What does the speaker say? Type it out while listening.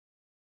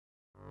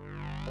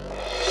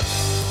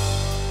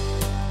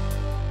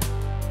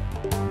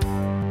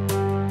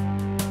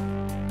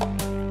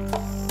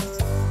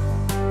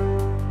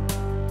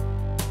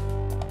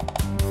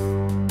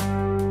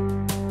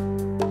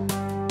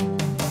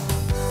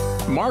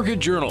Market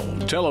Journal,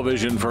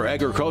 television for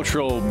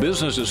agricultural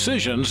business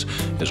decisions,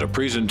 is a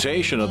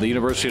presentation of the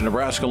University of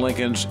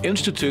Nebraska-Lincoln's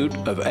Institute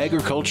of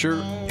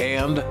Agriculture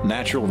and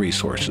Natural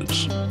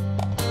Resources.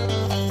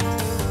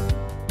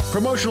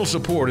 Promotional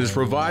support is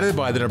provided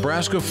by the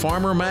Nebraska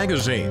Farmer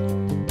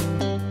Magazine.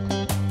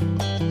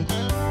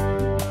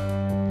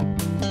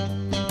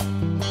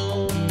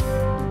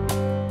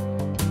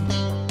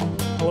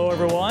 Hello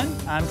everyone,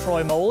 I'm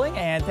Troy Moling,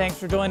 and thanks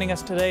for joining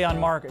us today on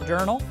Market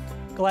Journal.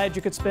 Glad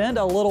you could spend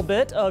a little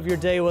bit of your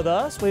day with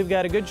us. We've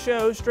got a good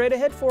show straight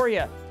ahead for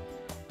you.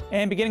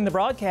 And beginning the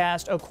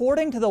broadcast,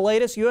 according to the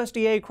latest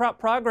USDA Crop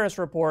Progress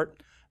Report,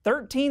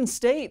 13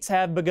 states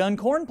have begun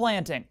corn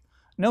planting.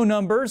 No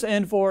numbers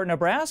in for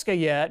Nebraska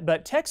yet,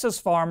 but Texas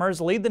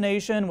farmers lead the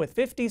nation with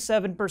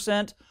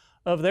 57%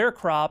 of their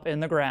crop in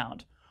the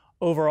ground.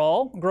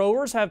 Overall,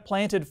 growers have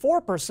planted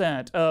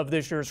 4% of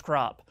this year's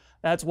crop.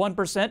 That's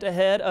 1%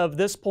 ahead of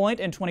this point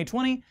in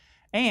 2020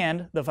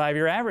 and the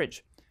 5-year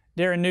average.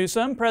 Darin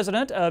Newsom,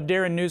 president of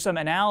Darin Newsom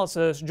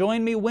Analysis,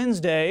 joined me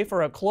Wednesday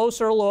for a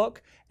closer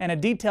look and a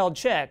detailed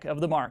check of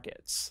the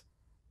markets.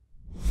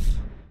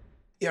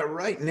 Yeah,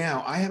 right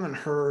now, I haven't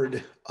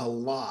heard a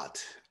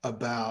lot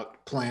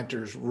about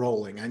planters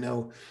rolling. I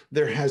know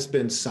there has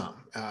been some.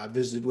 I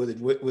visited with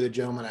a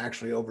gentleman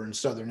actually over in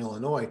southern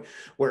Illinois,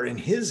 where in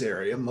his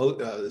area,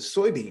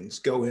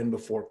 soybeans go in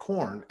before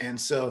corn. And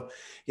so,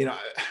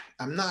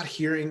 I'm not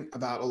hearing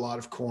about a lot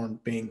of corn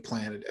being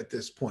planted at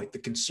this point. The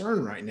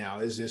concern right now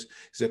is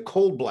a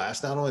cold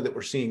blast, not only that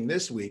we're seeing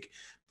this week,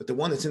 but the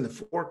one that's in the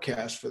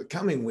forecast for the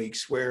coming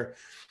weeks, where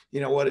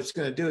what it's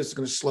going to do is it's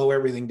going to slow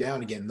everything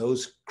down again.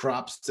 Those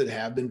crops that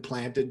have been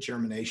planted,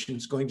 germination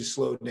is going to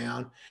slow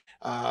down.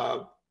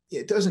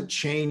 It doesn't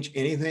change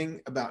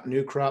anything about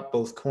new crop.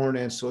 Both corn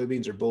and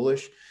soybeans are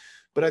bullish,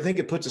 but I think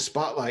it puts a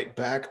spotlight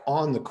back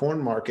on the corn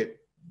market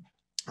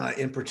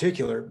in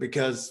particular,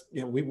 because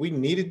we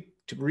needed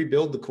to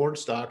rebuild the corn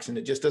stocks, and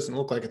it just doesn't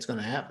look like it's going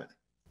to happen.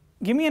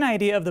 Give me an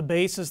idea of the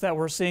basis that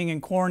we're seeing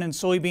in corn and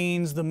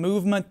soybeans, the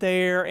movement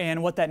there,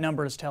 and what that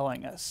number is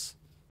telling us.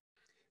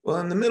 Well,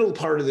 in the middle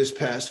part of this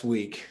past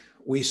week,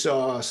 we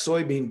saw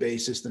soybean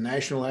basis, the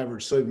national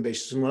average soybean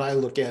basis, and what I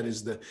look at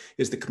is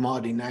the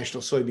commodity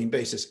national soybean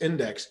basis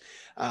index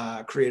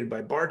created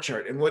by bar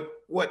chart. And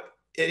what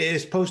it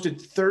is posted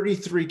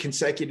 33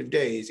 consecutive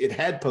days. It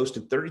had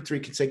posted 33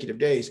 consecutive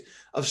days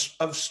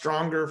of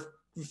stronger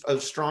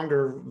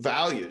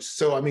values.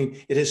 So,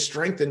 it has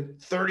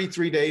strengthened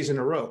 33 days in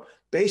a row,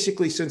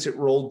 basically since it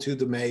rolled to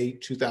the May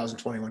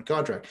 2021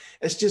 contract.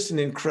 It's just an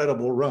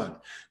incredible run.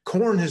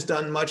 Corn has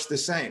done much the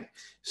same.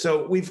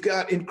 So we've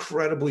got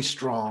incredibly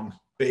strong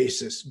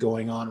basis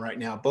going on right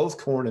now, both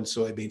corn and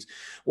soybeans.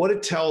 What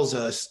it tells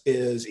us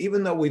is,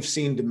 even though we've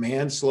seen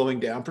demand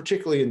slowing down,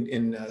 particularly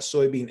in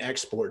soybean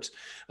exports,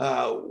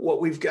 what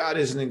we've got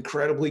is an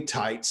incredibly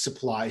tight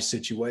supply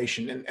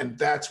situation. And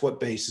that's what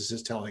basis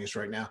is telling us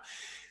right now.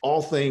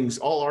 All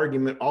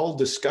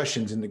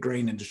discussions in the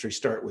grain industry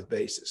start with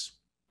basis.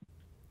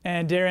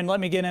 And Darin, let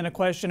me get in a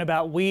question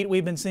about wheat.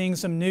 We've been seeing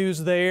some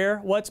news there.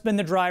 What's been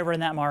the driver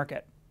in that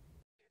market?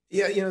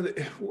 Yeah,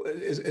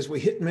 as we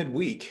hit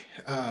midweek,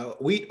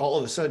 wheat all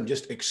of a sudden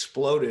just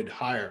exploded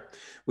higher.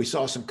 We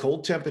saw some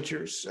cold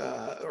temperatures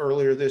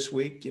earlier this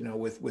week,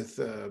 with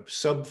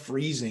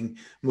sub-freezing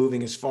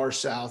moving as far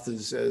south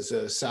as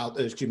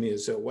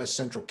west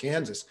central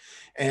Kansas.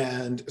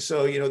 And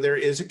so, there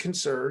is a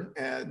concern,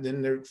 and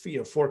then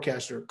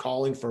forecasts are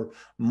calling for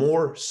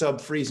more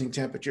sub-freezing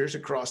temperatures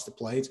across the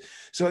plains.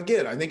 So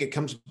again, I think it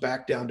comes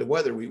back down to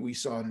weather. We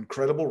saw an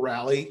incredible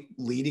rally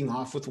leading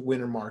off with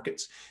winter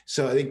markets.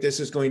 So I think this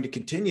is going to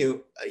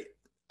continue.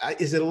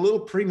 Is it a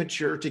little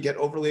premature to get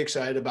overly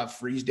excited about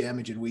freeze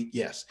damage in wheat?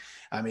 Yes.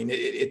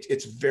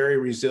 It's very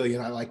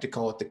resilient. I like to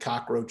call it the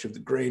cockroach of the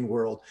grain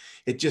world.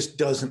 It just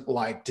doesn't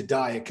like to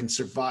die. It can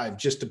survive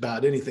just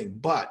about anything,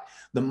 but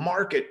the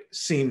market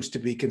seems to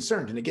be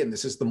concerned. And again,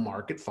 this is the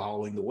market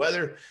following the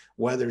weather.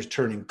 Weather's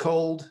turning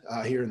cold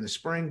here in the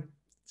spring.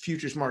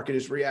 Futures market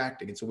is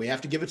reacting. And so we have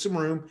to give it some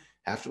room,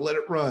 have to let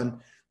it run.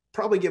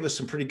 Probably give us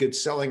some pretty good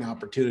selling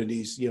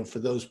opportunities, for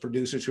those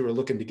producers who are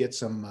looking to get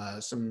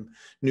some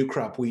new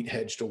crop wheat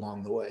hedged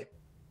along the way.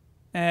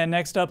 And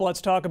next up,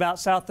 let's talk about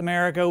South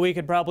America. We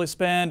could probably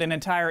spend an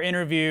entire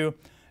interview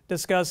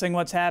discussing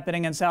what's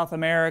happening in South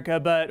America,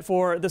 but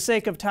for the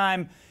sake of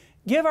time,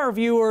 give our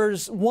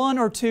viewers one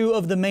or two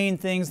of the main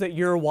things that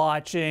you're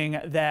watching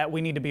that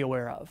we need to be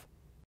aware of.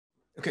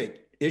 Okay,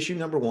 issue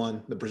number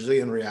one, the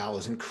Brazilian real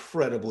is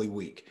incredibly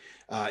weak.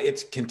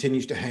 It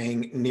continues to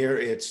hang near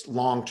its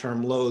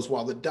long-term lows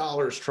while the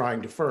dollar is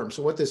trying to firm.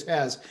 So what this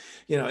has,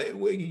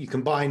 you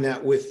combine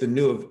that with the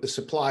new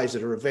supplies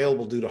that are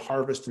available due to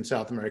harvest in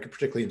South America,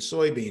 particularly in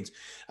soybeans.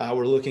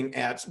 We're looking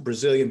at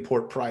Brazilian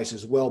port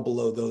prices well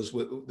below those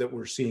that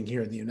we're seeing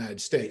here in the United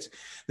States.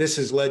 This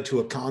has led to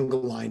a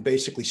conga line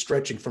basically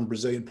stretching from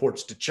Brazilian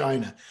ports to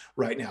China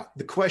right now.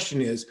 The question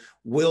is,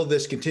 will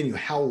this continue?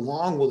 How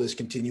long will this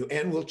continue?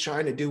 And will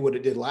China do what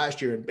it did last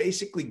year and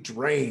basically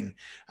drain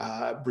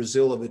Brazil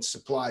Brazil of its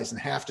supplies and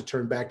have to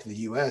turn back to the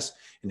US?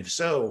 And if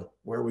so,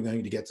 where are we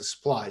going to get the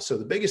supply? So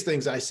the biggest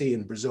things I see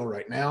in Brazil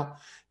right now,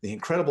 the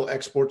incredible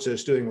exports that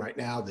it's doing right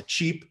now, the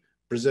cheap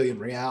Brazilian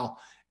real,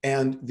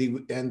 and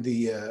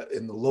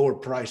the lower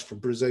price for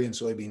Brazilian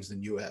soybeans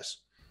than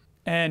US.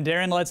 And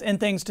Darin, let's end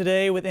things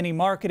today with any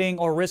marketing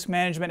or risk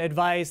management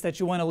advice that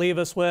you want to leave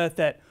us with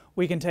that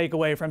we can take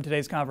away from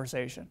today's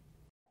conversation.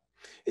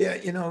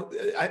 Yeah,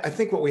 I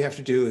think what we have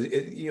to do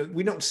is,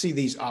 we don't see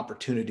these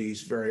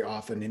opportunities very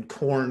often. In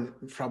corn,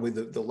 probably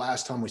the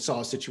last time we saw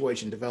a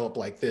situation develop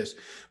like this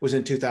was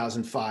in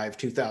 2005,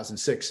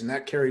 2006, and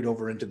that carried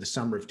over into the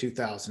summer of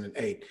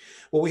 2008.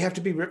 What we have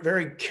to be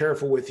very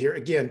careful with here,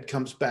 again,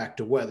 comes back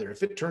to weather.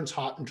 If it turns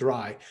hot and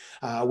dry,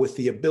 with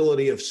the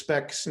ability of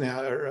specs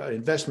now, or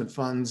investment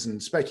funds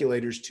and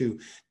speculators to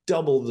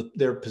double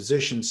their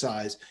position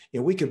size,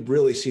 we could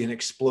really see an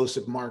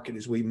explosive market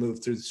as we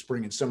move through the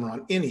spring and summer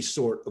on any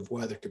sort of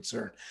weather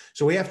concern.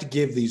 So we have to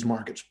give these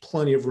markets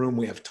plenty of room.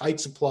 We have tight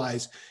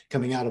supplies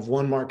coming out of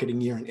one marketing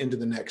year and into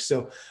the next.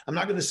 So I'm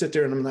not going to sit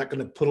there and I'm not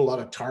going to put a lot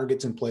of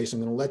targets in place. I'm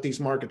going to let these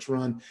markets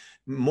run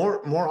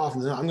more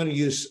often than not. I'm going to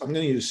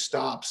use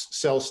stops,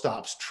 sell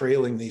stops,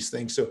 trailing these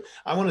things. So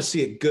I want to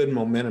see a good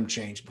momentum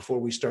change before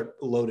we start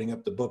loading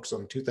up the books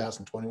on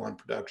 2021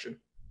 production.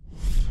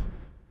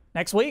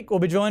 Next week, we'll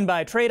be joined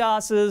by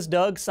Trados's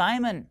Doug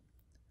Simon.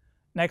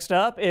 Next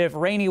up, if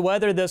rainy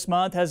weather this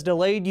month has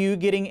delayed you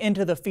getting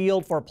into the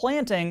field for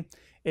planting,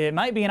 it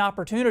might be an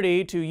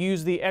opportunity to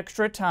use the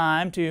extra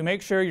time to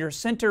make sure your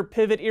center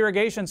pivot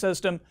irrigation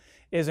system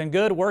is in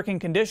good working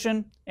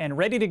condition and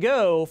ready to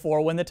go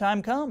for when the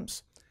time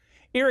comes.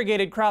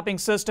 Irrigated Cropping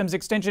Systems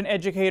Extension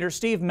Educator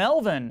Steve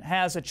Melvin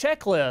has a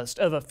checklist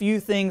of a few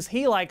things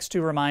he likes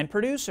to remind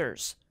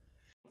producers.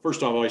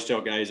 First off, I always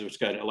tell guys if it's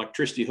got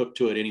electricity hooked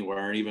to it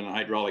anywhere, and even a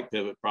hydraulic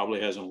pivot probably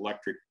has an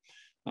electric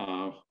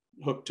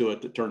hook to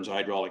it that turns a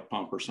hydraulic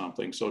pump or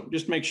something. So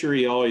just make sure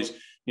you always,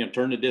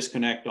 turn the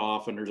disconnect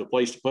off, and there's a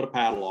place to put a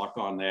padlock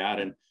on that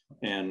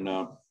and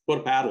put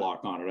a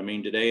padlock on it. I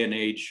mean, today and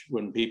age,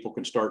 when people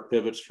can start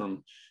pivots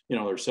from,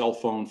 their cell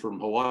phone from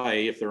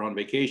Hawaii, if they're on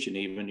vacation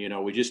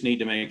even, we just need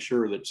to make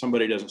sure that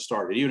somebody doesn't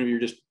start it, even if you're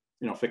just,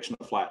 fixing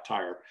a flat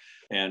tire.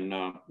 And,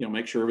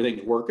 make sure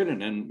everything's working.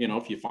 And then,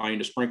 if you find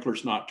a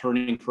sprinkler's not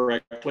turning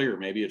correctly, or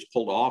maybe it's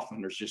pulled off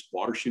and there's just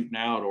water shooting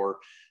out, or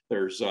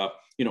there's, a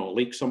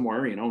leak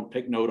somewhere,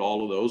 take note of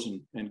all of those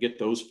and get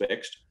those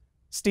fixed.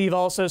 Steve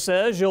also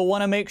says you'll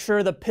want to make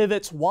sure the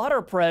pivot's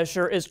water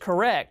pressure is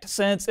correct,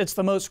 since it's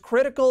the most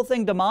critical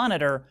thing to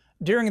monitor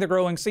during the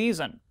growing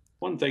season.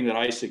 One thing that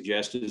I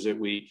suggest is that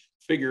we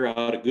figure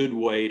out a good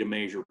way to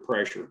measure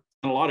pressure.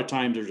 And a lot of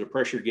times there's a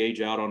pressure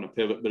gauge out on the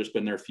pivot, but it's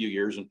been there a few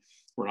years and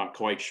we're not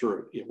quite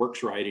sure it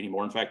works right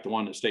anymore. In fact, the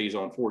one that stays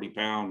on 40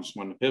 pounds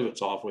when the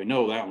pivot's off, we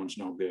know that one's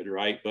no good,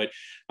 right? But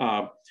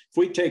if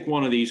we take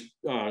one of these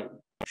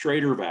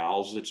Schrader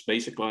valves, it's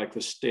basically like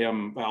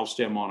the valve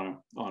stem on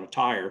a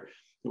tire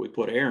that we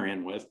put air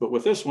in with. But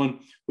with this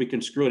one, we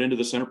can screw it into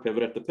the center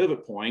pivot at the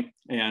pivot point,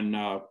 and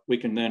we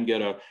can then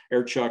get a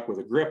air chuck with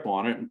a grip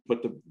on it and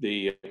put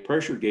the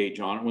pressure gauge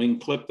on it. We can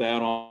clip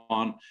that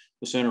on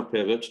the center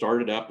pivot, start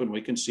it up, and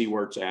we can see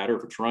where it's at, or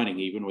if it's running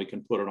even, we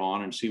can put it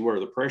on and see where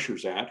the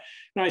pressure's at.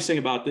 The nice thing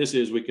about this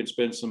is we can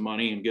spend some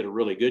money and get a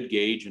really good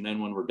gauge, and then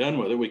when we're done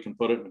with it, we can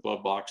put it in the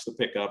glove box to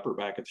pick up or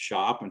back at the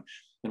shop, and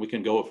we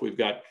can go, if we've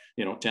got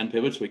 10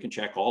 pivots, we can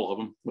check all of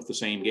them with the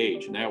same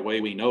gauge, and that way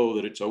we know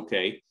that it's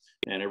okay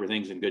and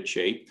everything's in good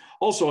shape.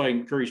 Also, I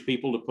encourage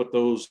people to put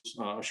those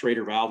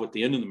Schrader valve at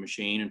the end of the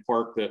machine and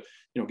park the,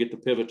 get the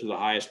pivot to the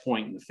highest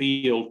point in the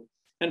field.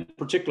 And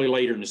particularly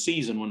later in the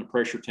season when the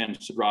pressure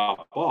tends to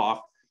drop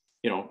off,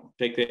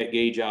 take that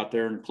gauge out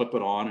there and clip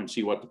it on and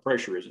see what the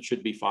pressure is. It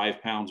should be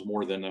 5 pounds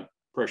more than the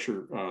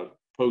pressure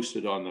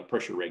posted on the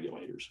pressure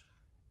regulators.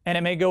 And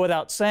it may go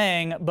without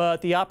saying,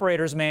 but the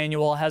operator's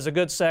manual has a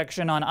good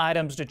section on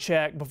items to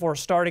check before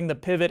starting the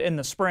pivot in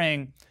the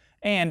spring,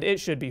 and it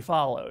should be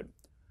followed.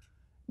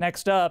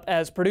 Next up,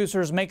 as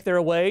producers make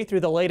their way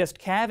through the latest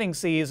calving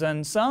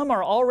season, some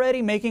are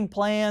already making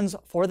plans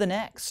for the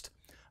next.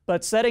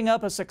 But setting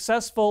up a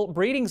successful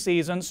breeding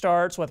season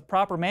starts with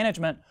proper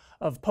management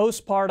of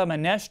postpartum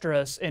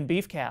anestrus in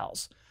beef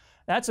cows.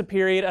 That's a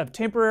period of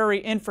temporary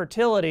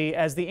infertility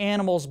as the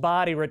animal's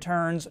body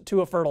returns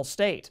to a fertile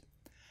state.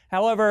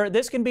 However,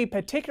 this can be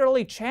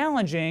particularly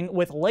challenging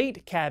with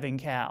late calving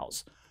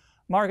cows.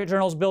 Market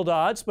Journal's Bill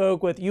Dodd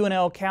spoke with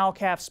UNL Cow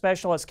calf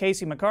specialist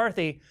Kacie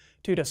McCarthy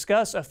to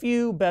discuss a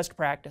few best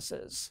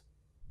practices.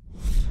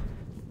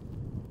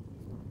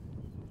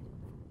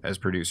 As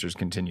producers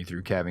continue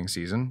through calving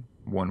season,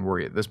 one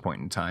worry at this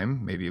point in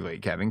time may be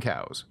late calving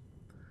cows.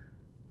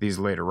 These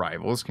late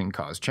arrivals can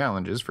cause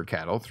challenges for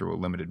cattle through a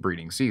limited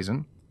breeding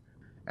season.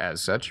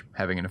 As such,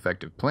 having an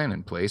effective plan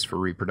in place for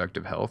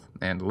reproductive health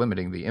and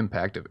limiting the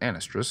impact of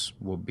anestrus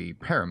will be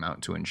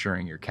paramount to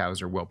ensuring your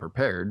cows are well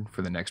prepared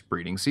for the next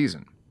breeding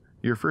season.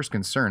 Your first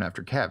concern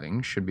after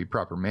calving should be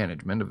proper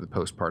management of the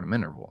postpartum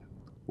interval.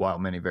 While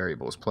many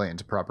variables play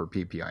into proper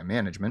PPI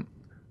management,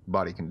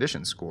 body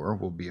condition score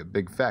will be a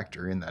big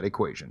factor in that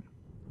equation.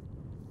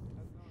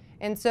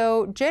 And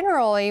so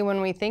generally,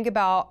 when we think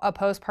about a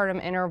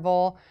postpartum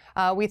interval,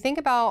 we think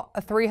about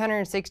a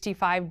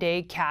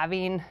 365-day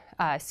calving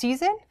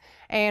season.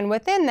 And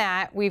within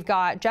that, we've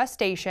got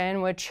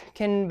gestation, which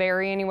can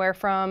vary anywhere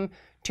from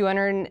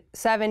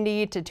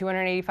 270 to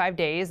 285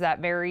 days. That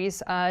varies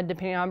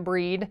depending on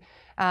breed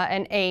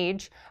and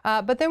age.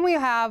 But then we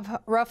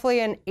have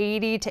roughly an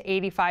 80 to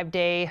 85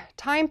 day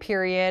time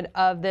period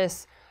of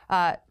this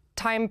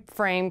time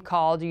frame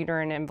called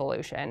uterine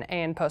involution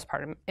and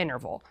postpartum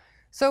interval.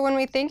 So when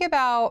we think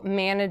about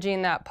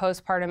managing that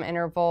postpartum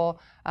interval,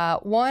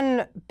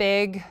 one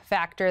big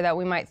factor that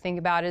we might think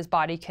about is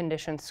body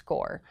condition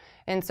score.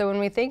 And so when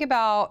we think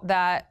about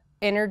that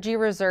energy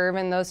reserve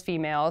in those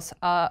females,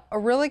 a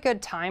really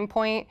good time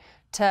point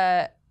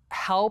to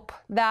help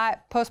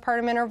that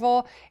postpartum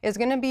interval is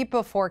going to be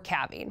before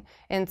calving.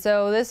 And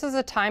so this is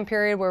a time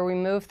period where we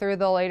move through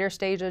the later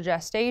stage of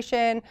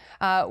gestation.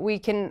 We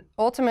can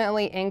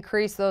ultimately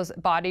increase those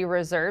body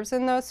reserves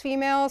in those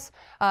females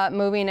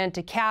moving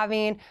into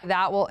calving.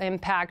 That will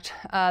impact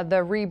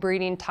the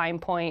rebreeding time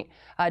point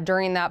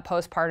during that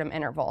postpartum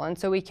interval. And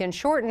so we can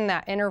shorten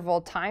that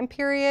interval time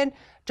period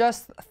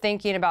just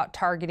thinking about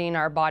targeting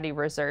our body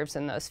reserves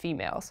in those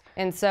females.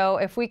 And so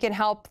if we can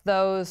help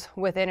those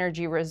with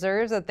energy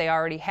reserves that they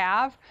already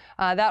have,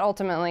 that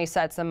ultimately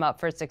sets them up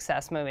for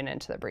success moving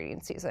into the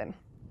breeding season.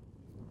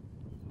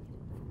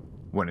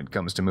 When it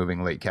comes to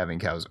moving late calving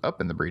cows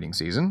up in the breeding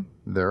season,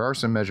 there are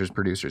some measures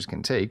producers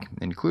can take,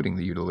 including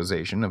the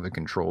utilization of a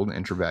controlled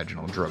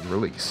intravaginal drug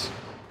release.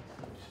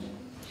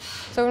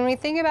 So when we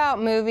think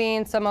about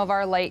moving some of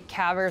our late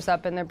calvers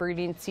up in the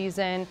breeding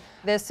season,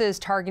 this is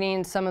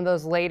targeting some of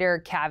those later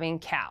calving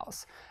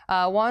cows.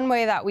 One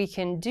way that we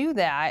can do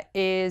that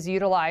is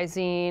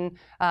utilizing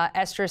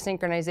estrus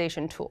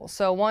synchronization tools.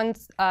 So one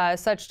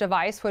such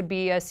device would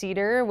be a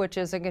CEDAR, which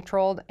is a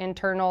controlled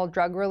internal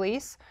drug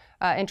release,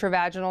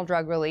 intravaginal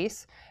drug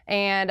release.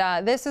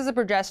 And this is a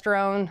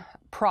progesterone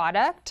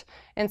product.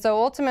 And so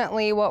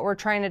ultimately what we're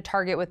trying to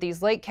target with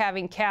these late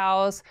calving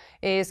cows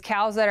is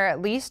cows that are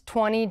at least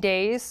 20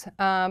 days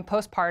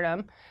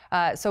postpartum,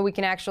 so we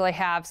can actually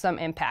have some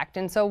impact.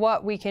 And so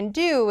what we can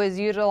do is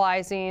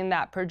utilizing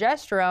that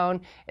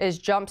progesterone is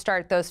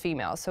jumpstart those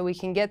females so we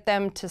can get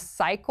them to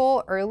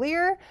cycle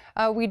earlier.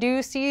 We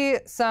do see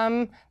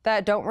some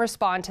that don't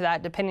respond to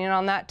that depending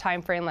on that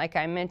time frame like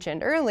I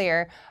mentioned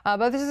earlier,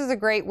 but this is a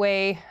great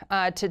way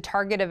to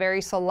target a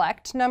very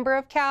select number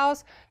of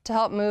cows to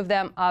help move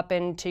them up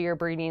into your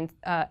breeding,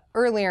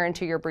 earlier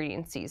into your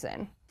breeding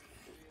season.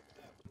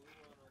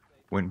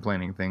 When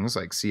planning things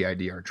like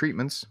CIDR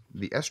treatments,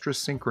 the Estrus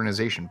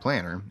Synchronization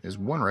Planner is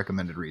one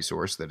recommended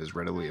resource that is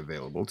readily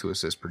available to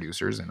assist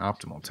producers in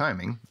optimal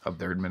timing of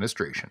their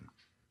administration.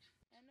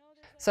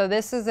 So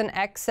this is an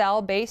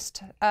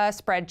Excel-based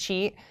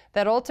spreadsheet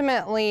that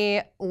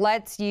ultimately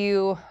lets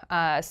you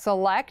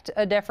select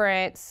a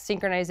different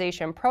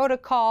synchronization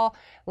protocol,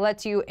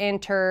 lets you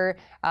enter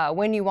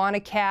when you want to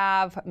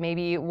calve,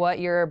 maybe what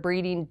your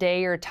breeding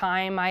day or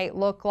time might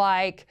look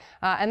like,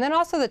 and then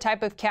also the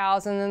type of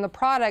cows and then the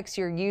products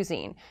you're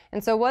using.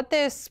 And so what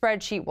this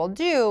spreadsheet will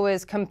do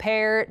is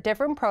compare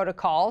different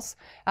protocols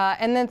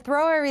and then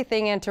throw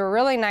everything into a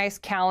really nice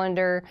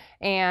calendar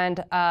and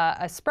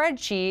a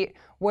spreadsheet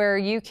where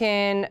you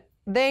can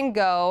then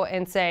go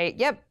and say,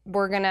 yep,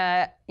 we're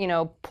gonna,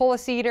 pull a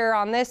CEDAR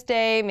on this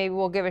day, maybe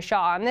we'll give a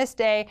shot on this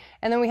day,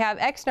 and then we have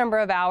X number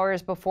of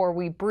hours before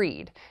we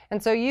breed.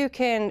 And so you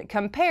can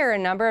compare a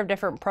number of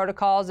different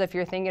protocols if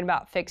you're thinking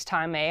about fixed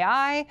time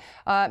AI,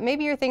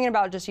 maybe you're thinking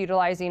about just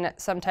utilizing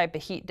some type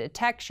of heat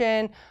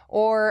detection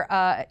or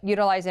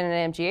utilizing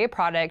an MGA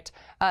product.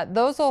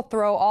 Those will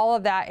throw all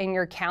of that in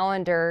your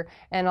calendar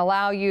and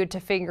allow you to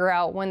figure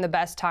out when the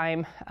best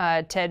time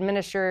to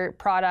administer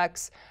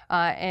products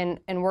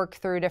and work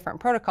through different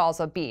protocols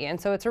will be. And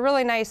so it's a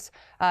really nice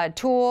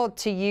tool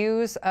to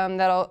use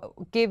that'll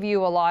give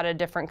you a lot of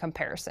different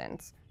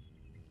comparisons.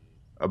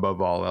 Above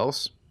all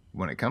else,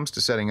 when it comes to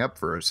setting up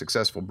for a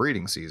successful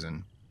breeding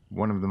season,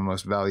 one of the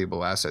most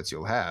valuable assets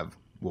you'll have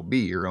will be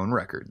your own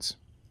records.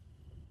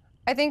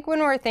 I think when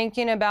we're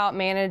thinking about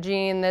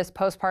managing this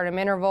postpartum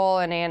interval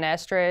and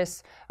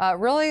anestrus,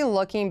 really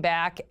looking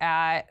back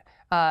at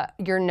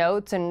your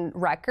notes and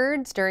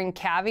records during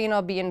calving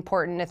will be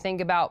important to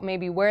think about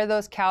maybe where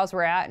those cows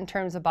were at in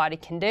terms of body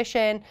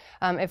condition.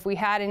 If we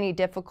had any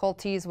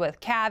difficulties with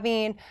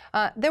calving,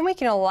 then we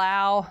can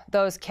allow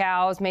those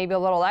cows maybe a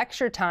little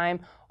extra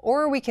time,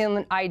 or we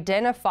can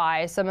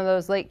identify some of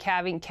those late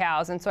calving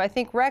cows. And so I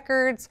think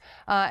records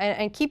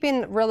and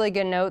keeping really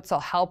good notes will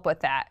help with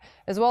that,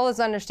 as well as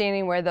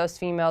understanding where those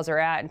females are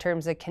at in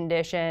terms of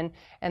condition,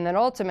 and then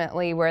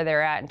ultimately where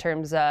they're at in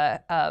terms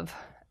of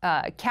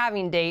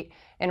calving date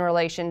in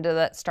relation to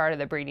the start of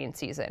the breeding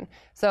season.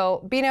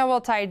 So being able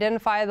to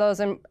identify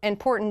those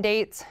important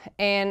dates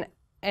and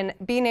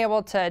being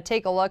able to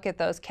take a look at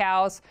those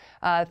cows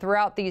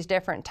throughout these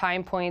different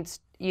time points,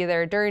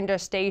 either during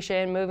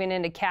gestation, moving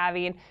into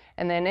calving,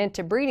 and then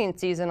into breeding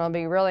season will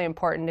be really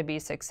important to be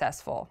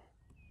successful.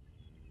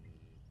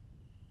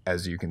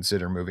 As you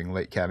consider moving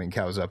late calving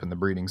cows up in the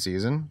breeding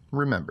season,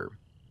 remember,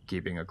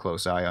 Keeping a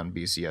close eye on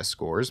BCS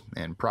scores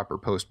and proper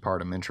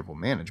postpartum interval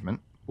management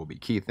will be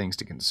key things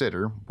to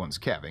consider once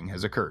calving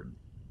has occurred.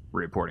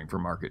 Reporting for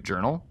Market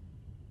Journal,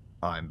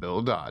 I'm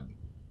Bill Dodd.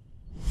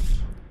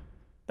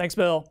 Thanks,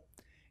 Bill.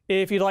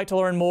 If you'd like to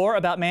learn more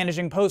about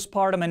managing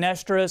postpartum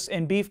anestrus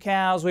in beef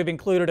cows, we've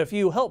included a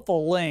few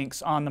helpful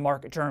links on the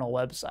Market Journal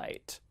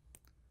website.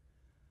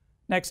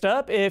 Next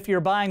up, if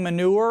you're buying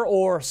manure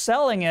or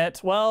selling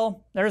it,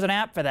 well, there's an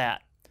app for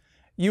that.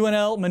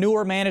 UNL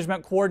Manure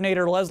Management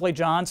Coordinator Leslie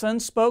Johnson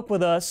spoke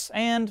with us,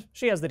 and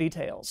she has the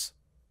details.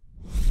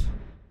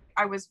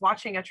 I was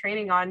watching a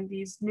training on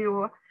this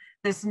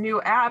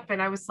new app,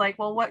 and I was like,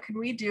 well, what can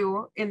we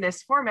do in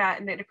this format?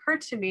 And it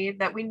occurred to me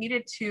that we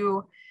needed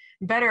to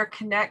better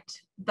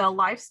connect the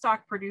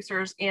livestock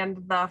producers and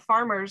the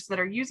farmers that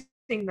are using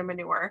the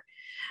manure.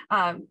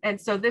 And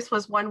so this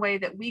was one way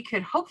that we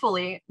could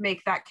hopefully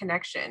make that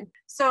connection.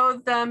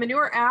 So the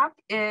Manure app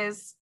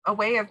is a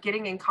way of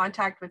getting in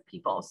contact with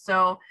people.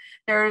 So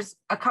there's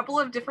a couple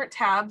of different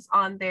tabs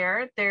on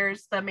there.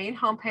 There's the main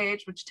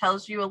homepage, which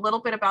tells you a little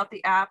bit about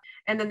the app.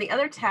 And then the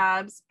other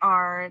tabs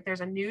are,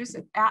 there's a news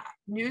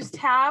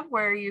tab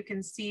where you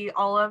can see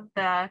all of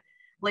the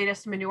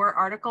latest manure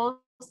articles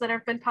that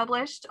have been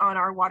published on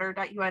our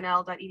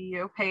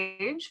water.unl.edu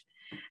page.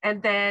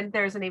 And then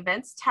there's an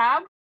events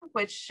tab,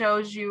 which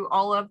shows you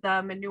all of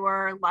the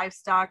manure,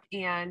 livestock,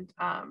 and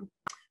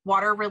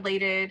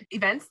water-related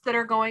events that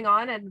are going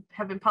on and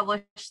have been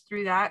published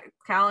through that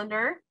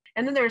calendar.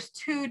 And then there's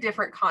two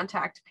different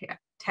contact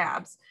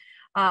tabs.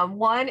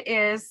 One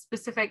is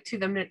specific to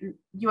the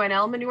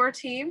UNL manure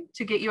team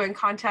to get you in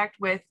contact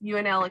with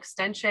UNL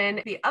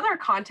Extension. The other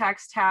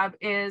contacts tab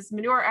is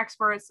manure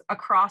experts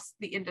across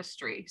the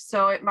industry.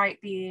 So it might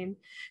be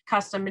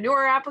custom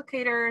manure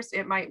applicators,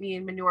 it might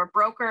mean manure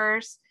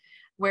brokers,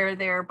 where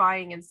they're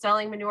buying and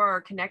selling manure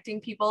or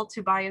connecting people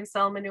to buy and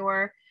sell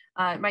manure.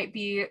 It might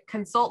be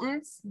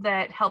consultants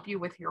that help you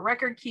with your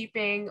record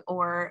keeping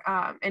or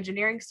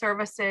engineering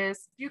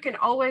services. You can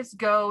always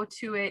go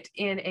to it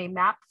in a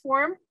map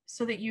form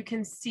so that you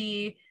can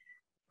see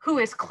who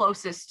is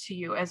closest to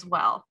you as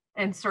well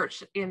and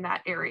search in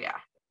that area.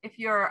 If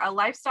you're a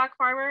livestock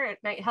farmer, it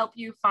might help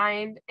you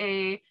find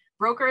a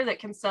broker that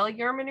can sell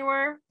your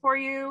manure for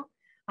you.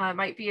 It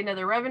might be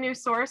another revenue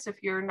source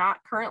if you're not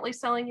currently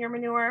selling your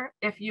manure.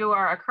 If you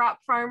are a crop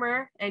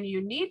farmer and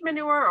you need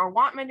manure or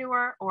want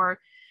manure or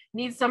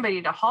need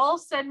somebody to haul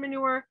said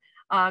manure,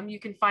 you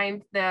can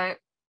find the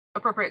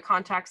appropriate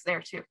contacts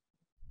there too.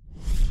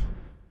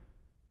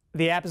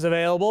 The app is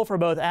available for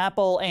both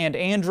Apple and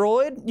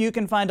Android. You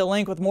can find a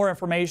link with more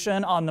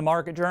information on the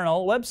Market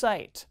Journal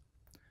website.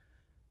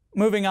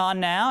 Moving on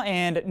now,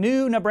 and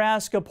new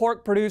Nebraska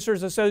Pork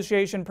Producers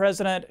Association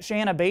President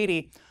Shanna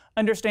Beatty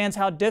understands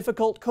how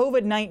difficult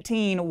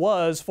COVID-19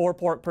 was for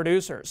pork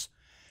producers.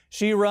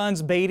 She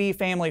runs Beatty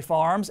Family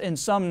Farms in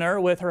Sumner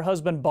with her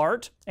husband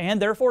Bart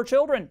and their 4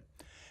 children.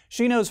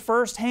 She knows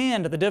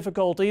firsthand the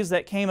difficulties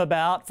that came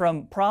about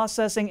from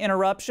processing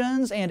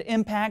interruptions and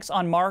impacts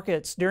on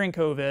markets during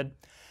COVID.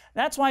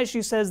 That's why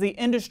she says the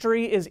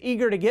industry is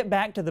eager to get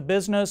back to the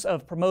business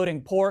of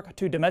promoting pork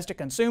to domestic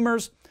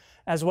consumers,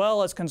 as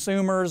well as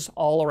consumers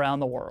all around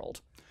the world.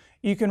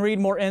 You can read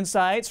more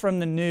insights from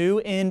the new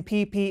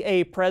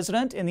NPPA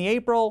president in the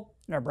April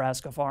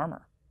Nebraska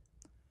Farmer.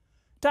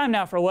 Time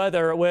now for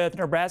weather with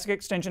Nebraska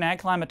Extension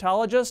Ag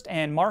climatologist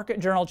and Market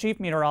Journal Chief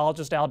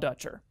Meteorologist Al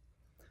Dutcher.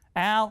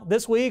 Al,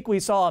 this week we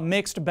saw a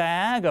mixed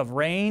bag of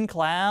rain,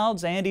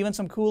 clouds, and even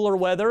some cooler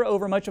weather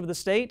over much of the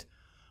state.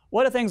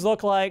 What do things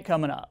look like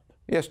coming up?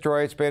 Yes,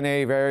 Troy, it's been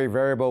a very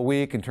variable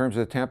week in terms of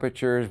the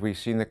temperatures. We've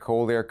seen the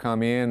cold air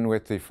come in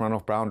with the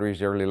frontal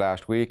boundaries early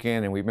last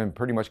weekend, and we've been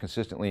pretty much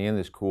consistently in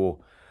this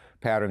cool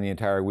pattern the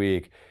entire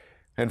week.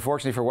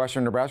 Unfortunately for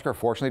western Nebraska, or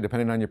fortunately,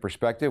 depending on your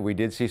perspective, we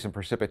did see some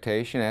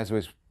precipitation as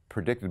was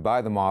predicted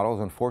by the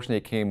models. Unfortunately,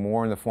 it came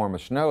more in the form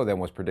of snow than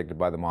was predicted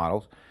by the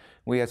models.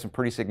 We had some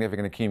pretty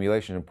significant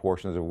accumulation in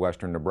portions of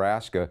western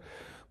Nebraska.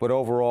 But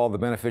overall, the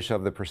benefits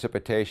of the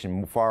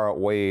precipitation far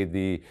outweighed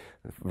the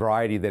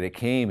variety that it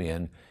came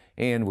in.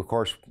 And of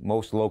course,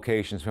 most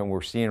locations when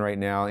we're seeing right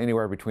now,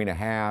 anywhere between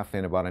 1/2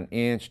 and about 1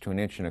 inch to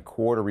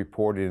 1.25 inches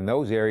reported in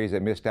those areas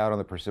that missed out on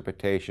the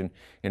precipitation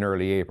in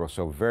early April.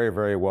 So very,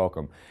 very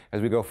welcome.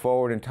 As we go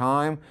forward in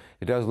time,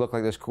 it does look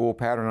like this cool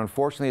pattern,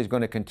 unfortunately, is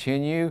going to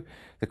continue.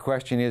 The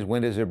question is,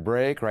 when does it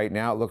break? Right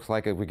now, it looks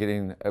like we're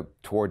getting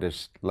toward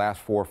this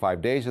last 4 or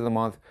 5 days of the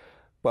month,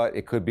 but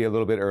it could be a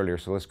little bit earlier.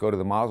 So let's go to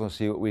the models and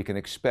see what we can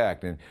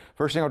expect. And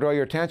first thing I'll draw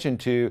your attention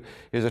to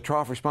is a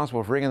trough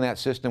responsible for bringing that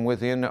system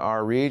within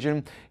our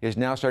region is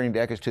now starting to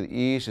echo to the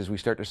east as we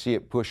start to see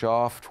it push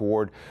off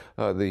toward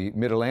the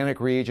mid-Atlantic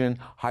region.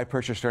 High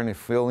pressure starting to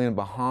fill in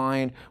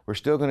behind. We're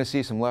still going to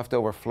see some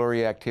leftover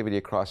flurry activity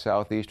across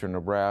southeastern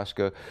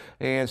Nebraska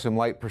and some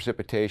light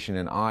precipitation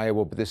in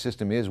Iowa, but this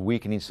system is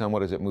weakening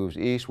somewhat as it moves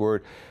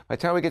eastward. By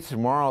the time we get to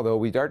tomorrow, though,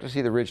 we start to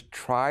see the ridge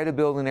try to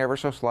build in ever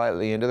so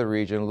slightly into the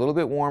region, a little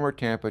bit warmer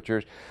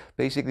temperatures,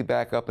 basically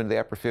back up into the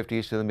upper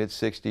 50s to the mid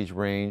 60s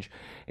range.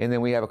 And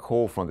then we have a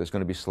cold front that's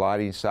going to be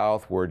sliding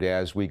southward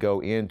as we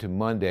go into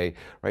Monday.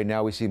 Right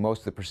now we see most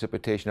of the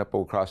precipitation up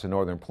across the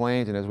northern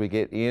plains, and as we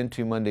get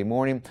into Monday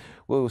morning,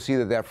 we'll see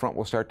that that front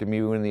will start to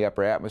move in the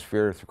upper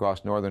atmosphere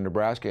across northern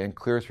Nebraska and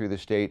clear through the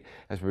state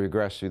as we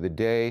progress through the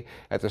day.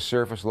 At the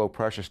surface, low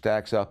pressure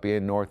stacks up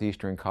in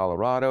northeastern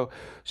Colorado,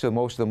 so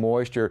most of the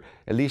moisture,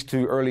 at least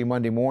to early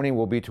Monday morning,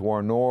 will be to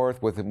our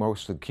north, with the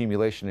most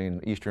accumulation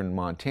in eastern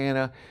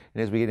Montana.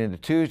 And as we get into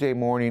Tuesday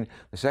morning,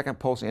 the second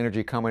pulse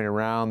energy coming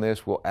around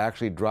this will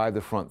actually drive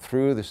the front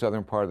through the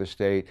southern part of the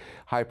state.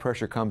 High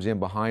pressure comes in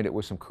behind it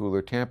with some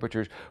cooler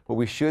temperatures, but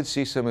we should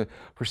see some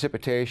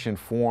precipitation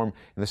form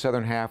in the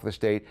southern half of the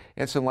state,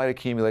 and some light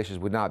accumulations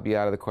would not be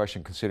out of the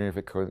question considering if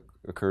it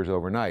occurs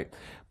overnight.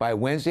 By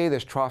Wednesday,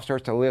 this trough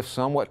starts to lift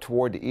somewhat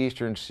toward the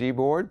eastern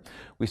seaboard.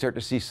 We start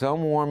to see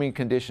some warming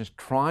conditions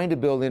trying to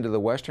build into the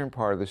western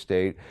part of the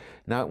state.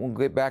 Now we'll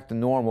get back to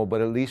normal,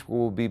 but at least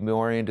we'll be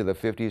more into the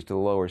 50s to the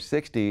lower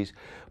 60s.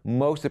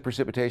 Most of the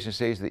precipitation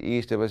stays to the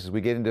east of us. As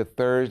we get into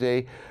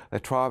Thursday,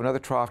 another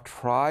trough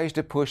tries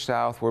to push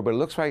southward, but it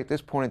looks like at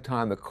this point in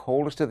time the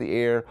coldest of the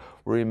air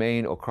will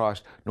remain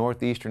across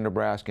northeastern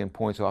Nebraska and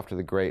points off to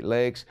the Great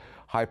Lakes.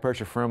 High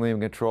pressure firmly in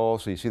control,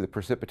 so you see the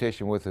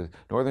precipitation with the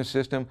northern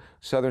system.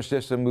 Southern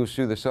system moves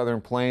through the southern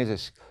plains,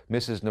 it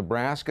misses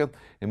Nebraska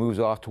and moves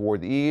off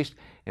toward the east.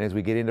 And as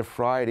we get into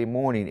Friday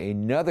morning,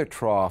 another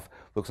trough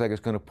looks like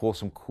it's going to pull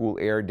some cool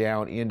air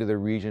down into the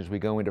region as we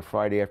go into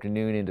Friday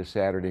afternoon into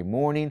Saturday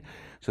morning,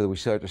 so that we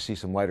start to see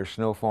some lighter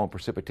snowfall and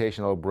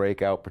precipitation that will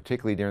break out,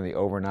 particularly during the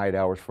overnight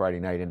hours Friday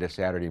night into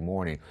Saturday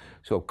morning.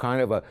 So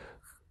kind of a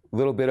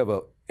little bit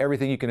of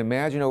everything you can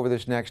imagine over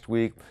this next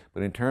week,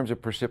 but in terms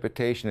of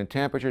precipitation and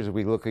temperatures, as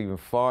we look even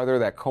farther,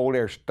 that cold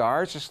air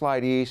starts to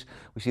slide east.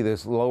 We see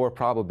this lower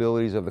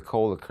probabilities of the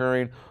cold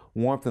occurring.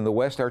 Warmth in the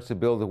west starts to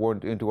build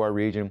into our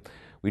region.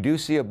 We do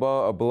see a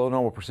below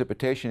normal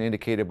precipitation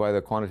indicated by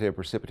the quantitative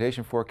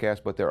precipitation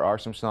forecast, but there are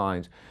some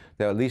signs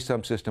that at least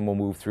some system will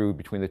move through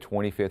between the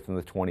 25th and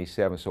the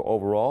 27th. So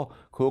overall,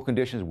 cool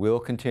conditions will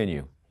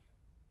continue.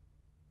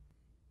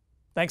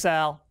 Thanks,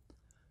 Al.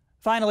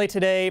 Finally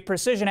today,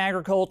 precision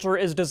agriculture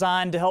is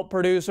designed to help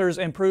producers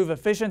improve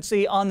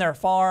efficiency on their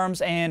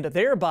farms and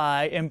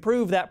thereby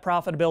improve that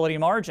profitability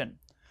margin.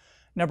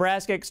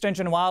 Nebraska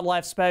Extension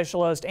Wildlife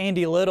Specialist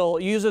Andy Little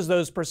uses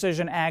those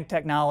precision ag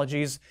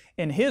technologies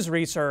in his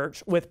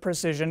research with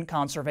precision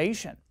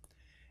conservation.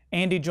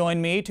 Andy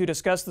joined me to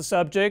discuss the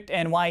subject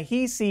and why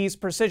he sees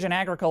precision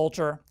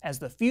agriculture as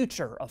the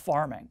future of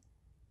farming.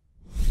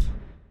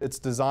 It's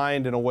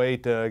designed in a way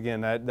to, again,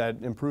 that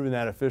improving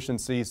that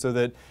efficiency so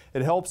that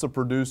it helps a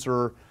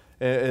producer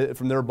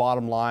from their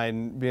bottom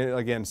line,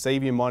 again,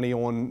 saving money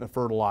on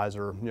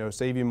fertilizer,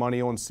 saving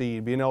money on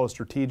seed, being able to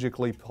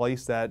strategically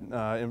place that,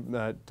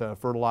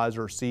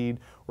 fertilizer, seed,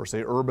 or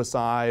say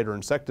herbicide or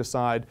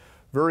insecticide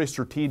very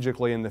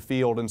strategically in the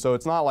field. And so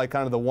it's not like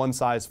kind of the one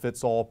size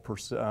fits all per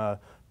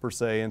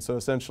se. And so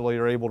essentially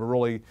you're able to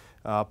really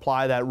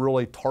apply that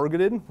really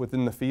targeted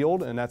within the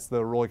field, and that's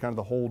the really kind of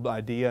the whole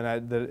idea.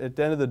 And at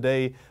the end of the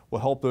day, will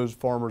help those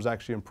farmers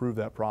actually improve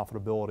that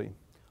profitability.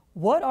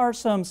 What are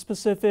some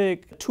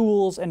specific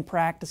tools and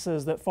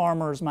practices that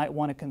farmers might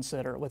want to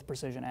consider with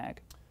precision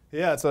ag?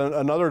 Yeah, it's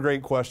another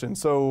great question.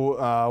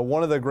 So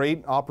one of the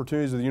great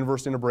opportunities of the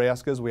University of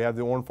Nebraska is we have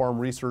the On-Farm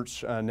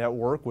Research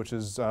Network, which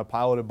is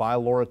piloted by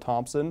Laura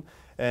Thompson,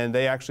 and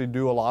they actually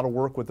do a lot of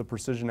work with the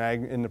precision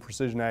ag in the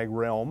precision ag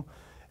realm.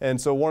 And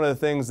so one of the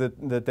things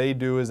that they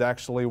do is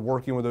actually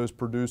working with those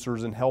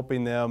producers and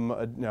helping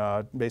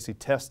them basically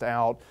test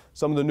out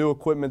some of the new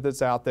equipment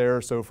that's out there.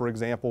 So for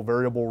example,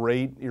 variable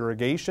rate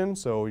irrigation.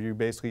 So you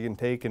basically can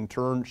take and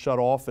shut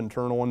off and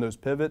turn on those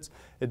pivots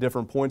at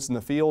different points in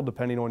the field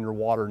depending on your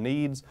water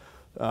needs.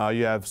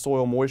 You have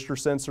soil moisture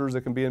sensors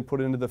that can be put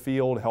into the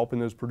field, helping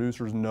those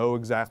producers know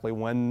exactly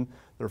when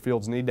their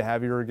fields need to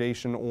have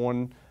irrigation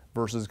on,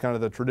 versus kind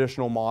of the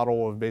traditional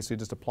model of basically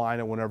just applying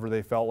it whenever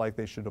they felt like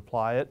they should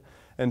apply it.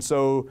 And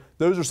so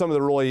those are some of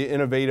the really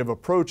innovative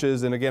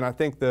approaches. And again, I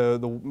think the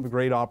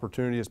great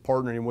opportunity is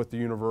partnering with the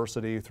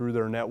university through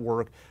their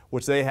network,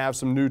 which they have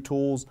some new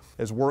tools,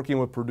 is working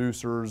with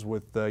producers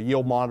with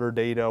yield monitor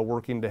data,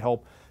 working to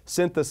help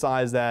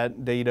synthesize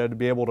that data to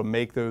be able to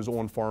make those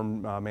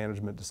on-farm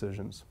management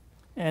decisions.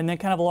 And then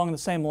kind of along the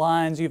same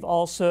lines, you've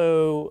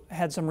also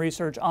had some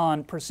research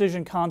on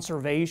precision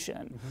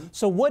conservation.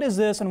 So what is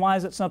this and why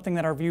is it something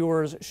that our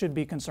viewers should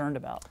be concerned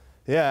about?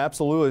 Yeah,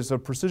 absolutely. So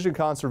precision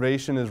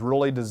conservation is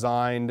really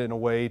designed in a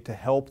way to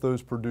help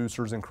those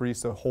producers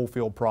increase the whole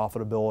field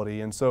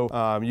profitability. And so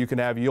you can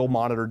have yield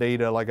monitor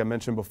data, like I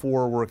mentioned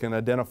before, where it can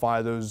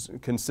identify those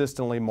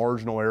consistently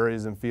marginal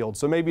areas in fields.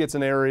 So maybe it's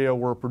an area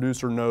where a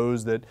producer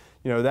knows that,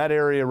 that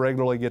area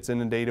regularly gets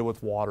inundated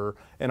with water,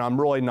 and I'm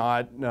really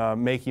not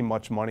making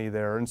much money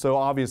there. And so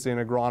obviously an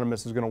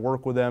agronomist is going to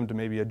work with them to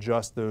maybe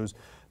adjust those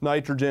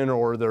nitrogen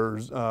or their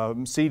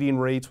seeding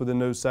rates within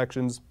those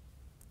sections.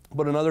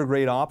 But another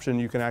great option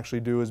you can actually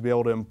do is be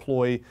able to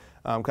employ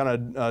kind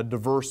of a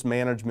diverse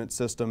management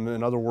system.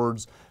 In other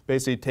words,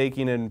 basically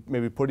taking and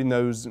maybe putting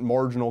those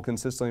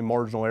consistently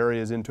marginal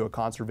areas into a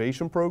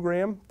conservation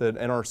program that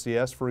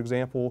NRCS, for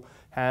example,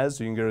 has.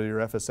 So you can go to your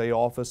FSA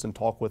office and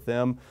talk with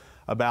them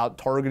about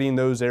targeting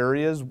those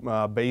areas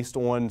based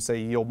on, say,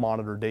 yield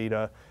monitor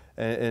data.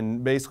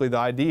 And basically the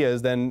idea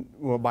is then,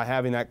 by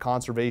having that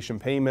conservation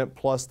payment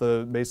plus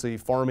basically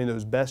farming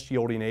those best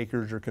yielding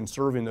acres, you're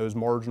conserving those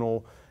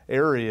marginal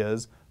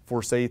areas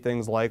for, say,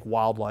 things like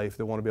wildlife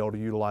that want to be able to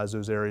utilize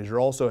those areas. You're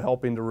also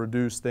helping to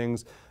reduce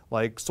things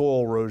like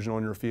soil erosion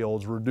on your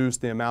fields, reduce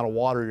the amount of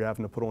water you're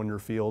having to put on your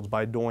fields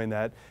by doing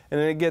that.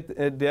 And then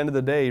at the end of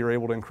the day, you're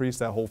able to increase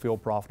that whole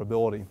field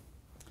profitability.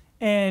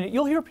 And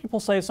you'll hear people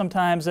say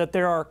sometimes that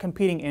there are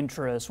competing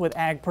interests with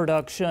ag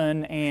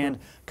production and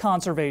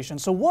conservation.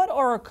 So what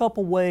are a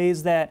couple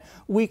ways that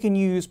we can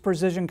use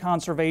precision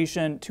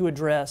conservation to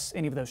address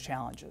any of those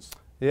challenges?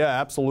 Yeah,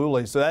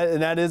 absolutely. So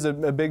that is a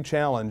big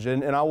challenge.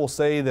 And I will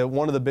say that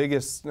one of the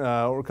biggest,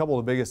 or a couple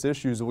of the biggest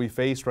issues that we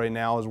face right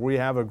now is we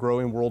have a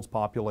growing world's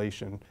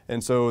population.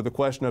 And so the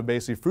question of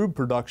basically food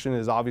production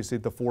is obviously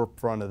at the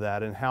forefront of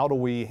that. And how do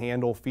we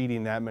handle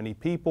feeding that many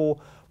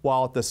people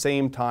while at the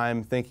same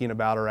time thinking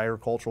about our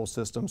agricultural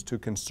systems to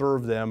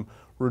conserve them,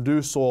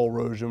 reduce soil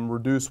erosion,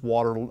 reduce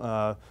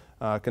water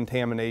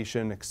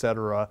contamination, et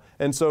cetera.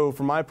 And so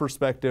from my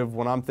perspective,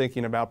 when I'm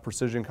thinking about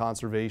precision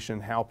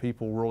conservation, how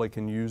people really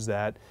can use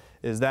that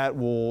is that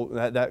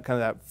kind of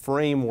that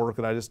framework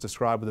that I just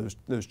described with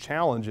those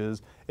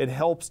challenges, it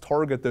helps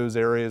target those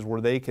areas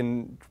where they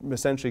can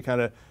essentially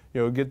kind of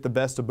get the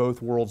best of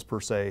both worlds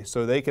per se.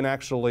 So they can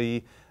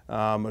actually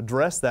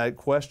address that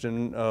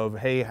question of,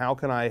 hey, how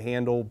can I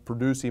handle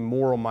producing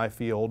more on my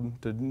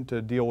field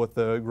to deal with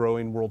the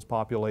growing world's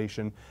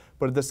population?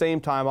 But at the same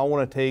time, I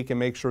want to take and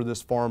make sure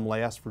this farm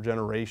lasts for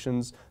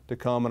generations to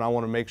come, and I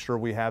want to make sure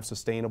we have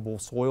sustainable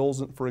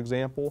soils, for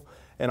example,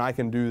 and I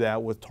can do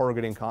that with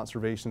targeting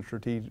conservation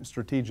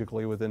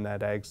strategically within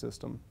that ag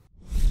system.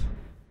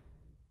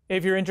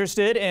 If you're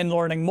interested in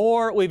learning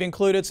more, we've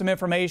included some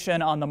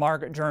information on the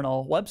Market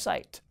Journal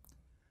website.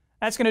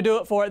 That's going to do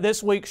it for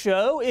this week's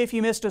show. If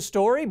you missed a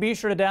story, be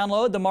sure to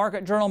download the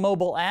Market Journal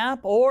mobile app,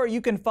 or you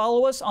can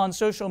follow us on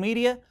social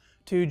media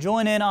to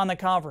join in on the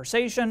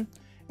conversation.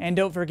 And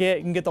don't forget,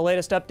 you can get the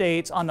latest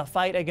updates on the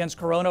fight against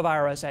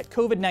coronavirus at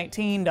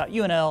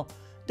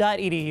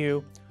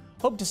covid19.unl.edu.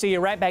 Hope to see you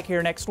right back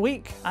here next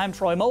week. I'm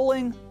Troy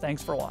Moling.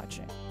 Thanks for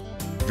watching.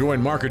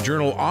 Join Market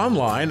Journal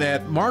online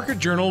at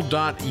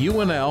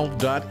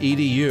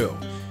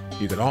marketjournal.unl.edu.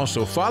 You can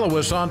also follow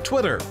us on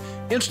Twitter,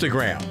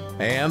 Instagram,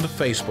 and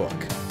Facebook.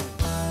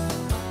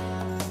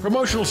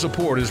 Promotional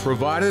support is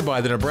provided by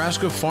the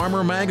Nebraska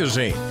Farmer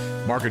Magazine.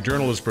 Market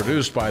Journal is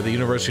produced by the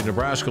University of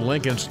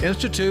Nebraska-Lincoln's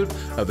Institute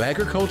of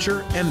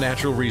Agriculture and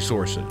Natural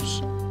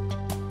Resources.